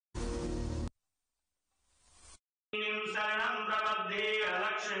शरणं प्रपद्ये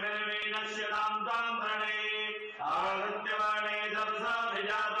लक्ष्मीर्वीणस्य तां तां प्रणये आदित्यवाणे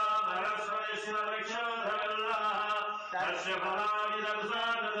तपसाभिजाता परस्वरेश्वरक्षोधवल्लभः तस्य फलानि तपसा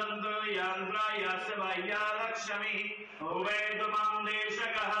ददन्तु यान्त्रायस्य बाह्या लक्ष्मीः उभेतु मां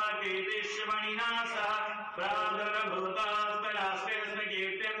देशकः कीर्तिष्यमणिना सह प्रादुर्भूतास्तरास्ते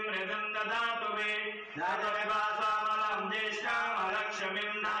कीर्तिं मृदं ददातु मे नाथविभासामलं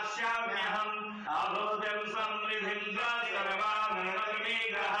ज्येष्ठामलक्ष्मीं नास्याम्यहम् अभूतं समृद्धिं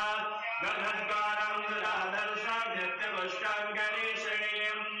सर्वामरणमेघः गगनकारं ददादर्शं नित्यपुष्टां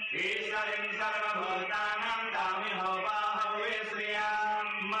गणेशणीयम् ईश्वरीं सर्वभूतानां दामिहोपाहवे श्रियां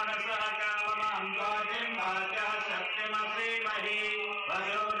मनसः काममां त्वां भाग्यः सत्यमश्रीमहि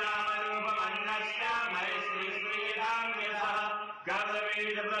वसो नामरूपमन्नस्य मय श्रीश्रीरां यशः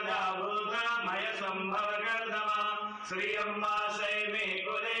कर्तवीर्यप्रजाभूत मय सम्भवकर्दम श्रियम्बाशै मे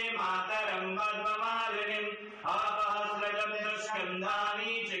कुले मातरं पद्ममालिनीम् आपहस्रजं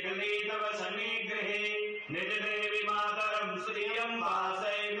स्कन्धानि चिकलितव समीगृहे निजदेवी मातरं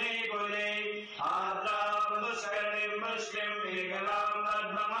श्रियम्बाशै मे कुले आद्रां वृष्टिं मेघलां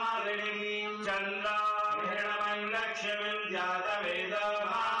पद्ममालिनीं चन्द्राभिरणमयं लक्ष्मीं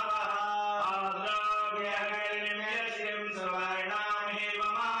जातवेदभावः आद्राभ्यहरिणीं सुवर्णां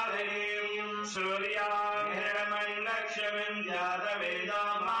हेममालिनीं सूर्याभिरणमयं लक्ष्मीं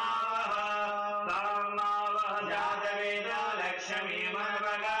जातवेदभावः तामावह जातवेद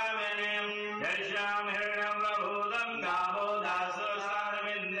लक्ष्मीमनवगामिनीं यस्यां हिरण्यं प्रभूतं गावो दासो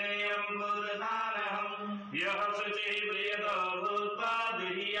सारविन्देयं पूर्णतानहं यः शुचिः प्रियतो भूत्वा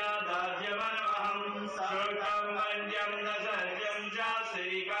दुह्यादाज्यमनवहं श्रुतं वन्द्यं न सत्यं च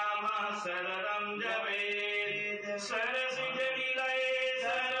श्रीकामः सततं जपेत् सरसिजनिलये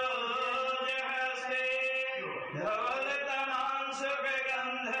सरोजहस्ते धवलतमां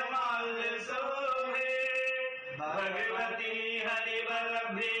सुगन्धमाल्यशोभे भगवती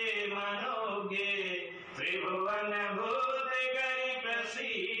हरिवल्लभे मनोज्ञे त्रिभुवनभूतकरि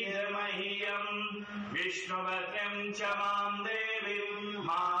प्रसीद मह्यम् विष्णुपत्नीं च मां देवीं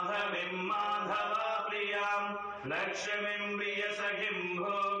माधवीं माधवप्रियां लक्ष्मीं प्रियसखीं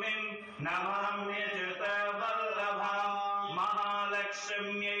भूमिं नमाम्यच्युतवल्लभां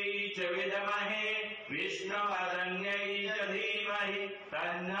महालक्ष्म्यै च विद्महे विष्णुवदन्यै च धीमहि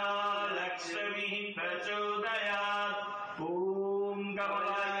तन्नो लक्ष्मीः प्रचोदयात्। ॐ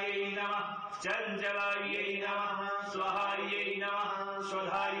कमलायै नमः चञ्चलायै नमः स्वाहायै नमः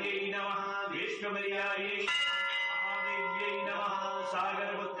स्वधायै नमः विष्णुप्रियायै महादेव्यै नमः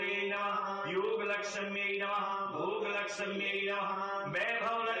सागरपुत्र्यै नमः योगलक्ष्म्यै नमः भोगलक्ष्म्यै नमः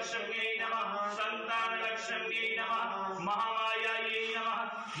वैभवलक्ष्म्यै नमः सन्तानलक्ष्म्यै नमः महामायायै नमः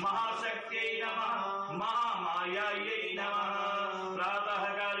महाशक्त्यै नमः महामायायै नमः।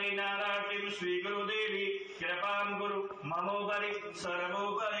 प्रातःकाले नारायणीं श्रीगुरुदेवी कृपां गुरु ममोपरि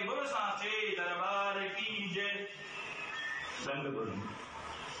सर्वोपरि गुरु साचे दरबार की जय। संग गुरु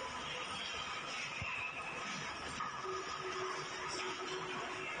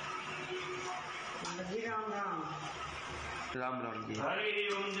राम राम राम राम जी। हरि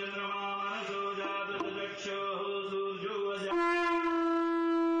ओम चंद्रमा मनसो जात चक्षुः सूर्यो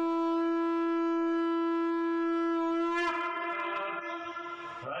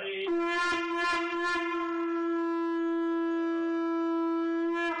हरि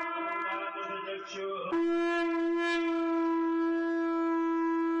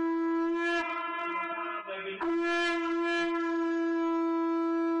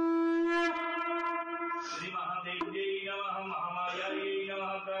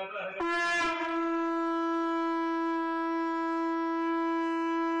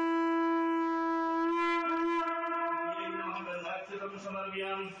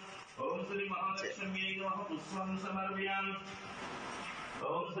समर्पयामि। ओम श्री महालक्ष्म्यै नमः पुष्पं समर्पयामि।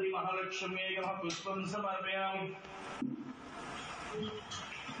 ओम श्री महालक्ष्म्यै नमः पुष्पं समर्पयामि।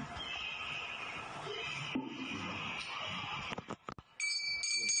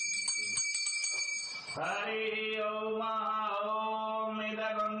 हरि ओम ओम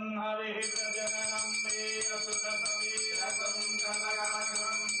इदं हरिः प्रजननं मे असुरसवीरकं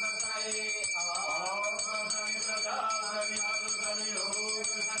सदगात्रं सतये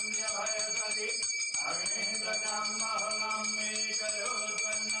संध्यभयसति अग्निः प्रजां महलां मे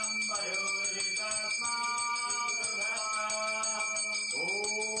करोत्पन्नं पयोरितस्मात्। ॐ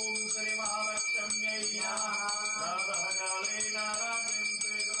श्री महालक्ष्म्यै नमः। प्रातःकाले नारायणीं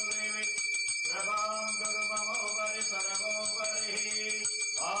श्रीगुरुदेवी कृपां गुरु ममोपरि सर्वो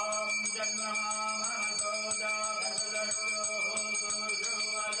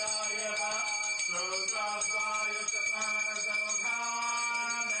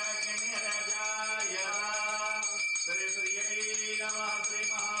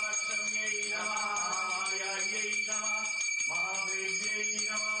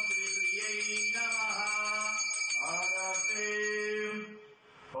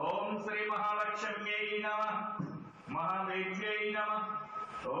महालक्ष्म्यै नमः महादेव्यै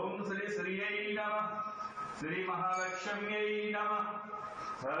नमः ओम श्री श्रीयै नमः श्री महालक्ष्म्यै नमः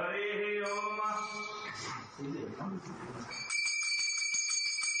हरिः ओम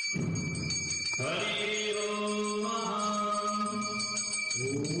हरिः ओम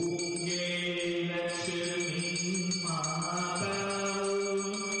ओम जय लक्ष्मी माता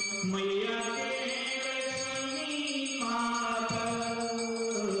मैया के लक्ष्मी माता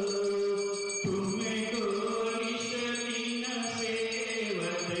तुम्हें को निश दिन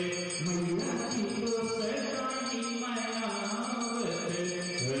सेवत मैया की को सदानी मनावत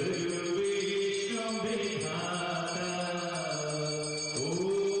हर विष्णु विधाता ओम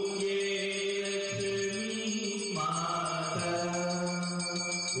जय लक्ष्मी माता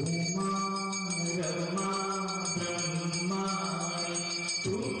उमा रमा ब्रह्माणी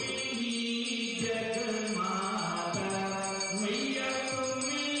तुम्हें ही जगमाता मैया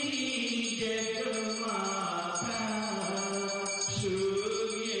तुम्हें ही जगमाता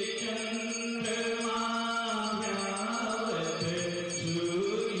सूर्य चंद्रमा ध्यावत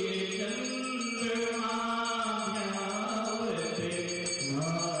सूर्य चंद्रमा ध्यावत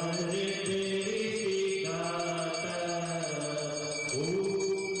नारद ऋषि गाता ओम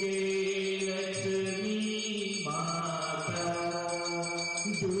जय लक्ष्मी माता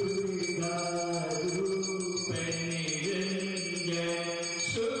दुर्गा रूप निरंजन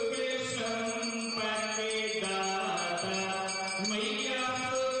सुख संपत्ति दाता मैया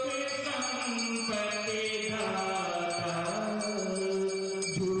सुख संपत्ति दाता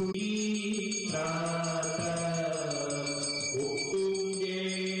जुगी त्राता ओम जय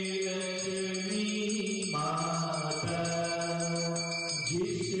लक्ष्मी माता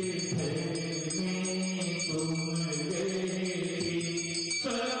जिस घर में तुम गए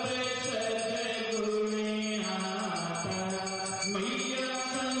सब सद्गुण आता मैया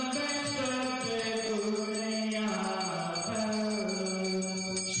सब सद्गुण आता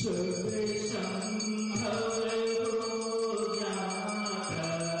सब संभव हो जाता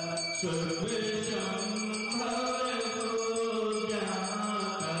सब संभव हो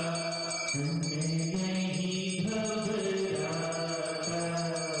जाता हमें नहीं घबराता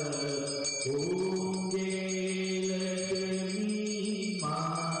ओम जय लक्ष्मी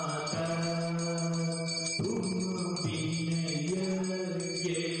माता तुम बिन यज्ञ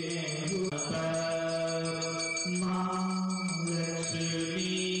होता माँ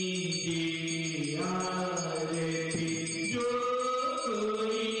लक्ष्मी की आरती जो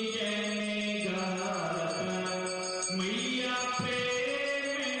कोई जन गाता मैया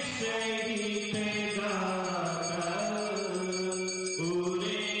प्रेम सहित गाता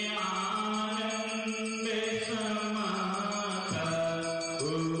पूरे आनंद समाता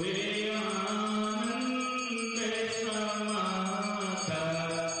पूरे आनंद समाता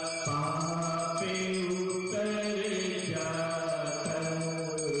पापे उतर जाता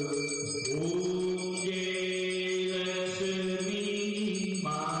ओम जय लक्ष्मी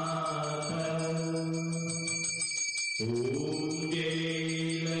माता ओम जय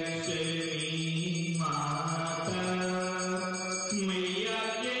लक्ष्मी माता मैया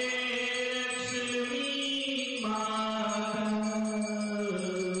के लक्ष्मी माता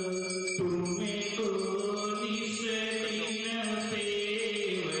तुम्हें को निश दिन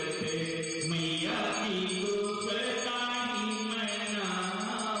सेवत मैया की को सदा ही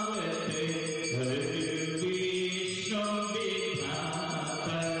मनावत हर विष्णु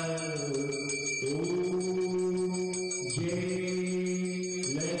विधाता ओम जय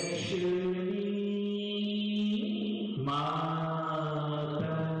लक्ष्मी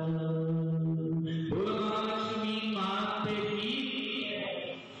माता लक्ष्मी माते की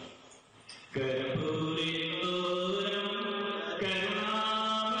कर्पूरेतोरम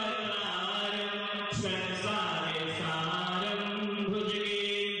करुणावतारम संसार सारम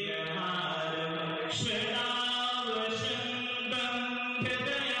भुजगेन्द्रहारम सदावसंतं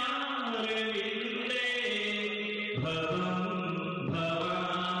हृदयारविन्दे भवं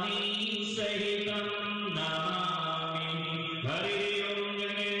भवानी सहितं नमामि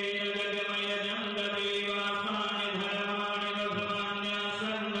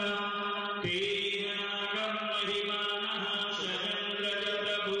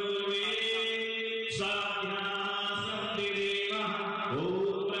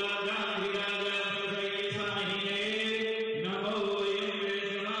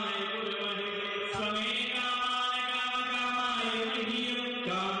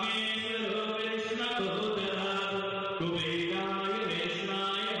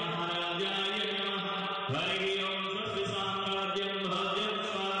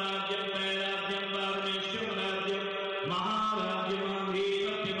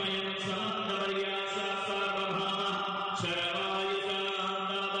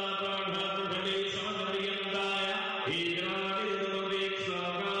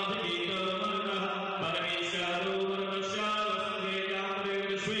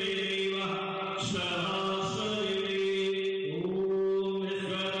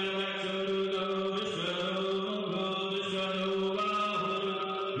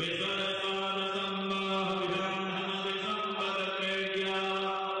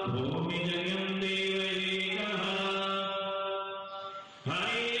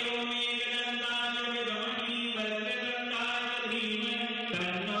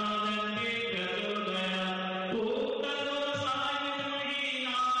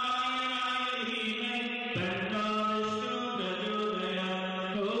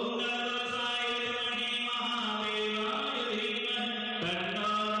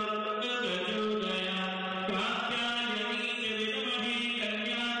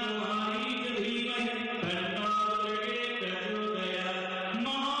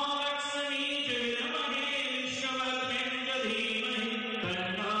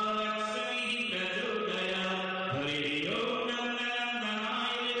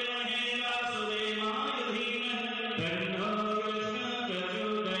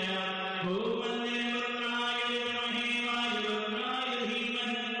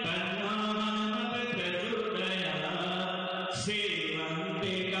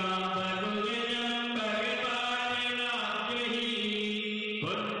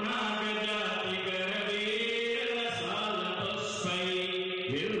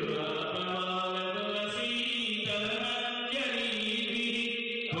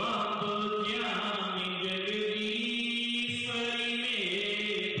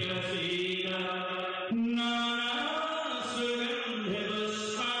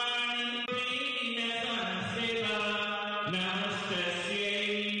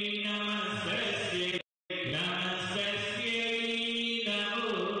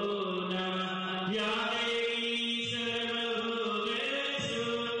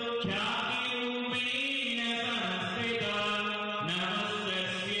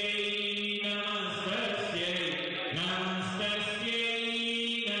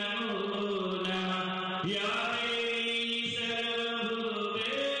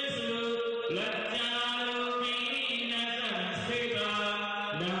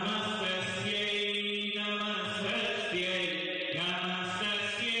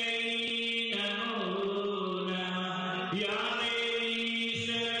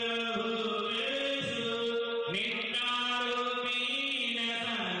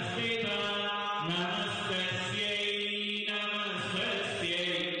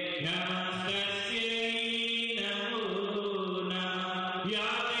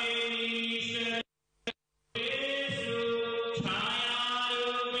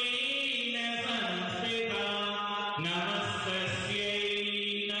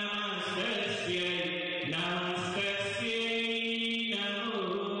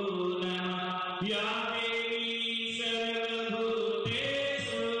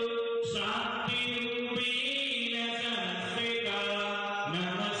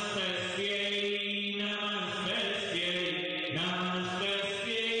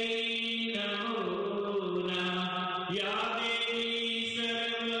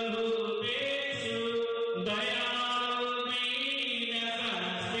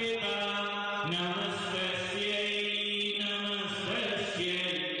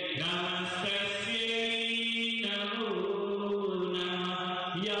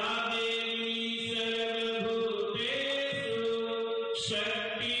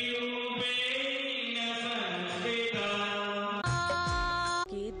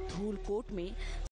के धूलकोट में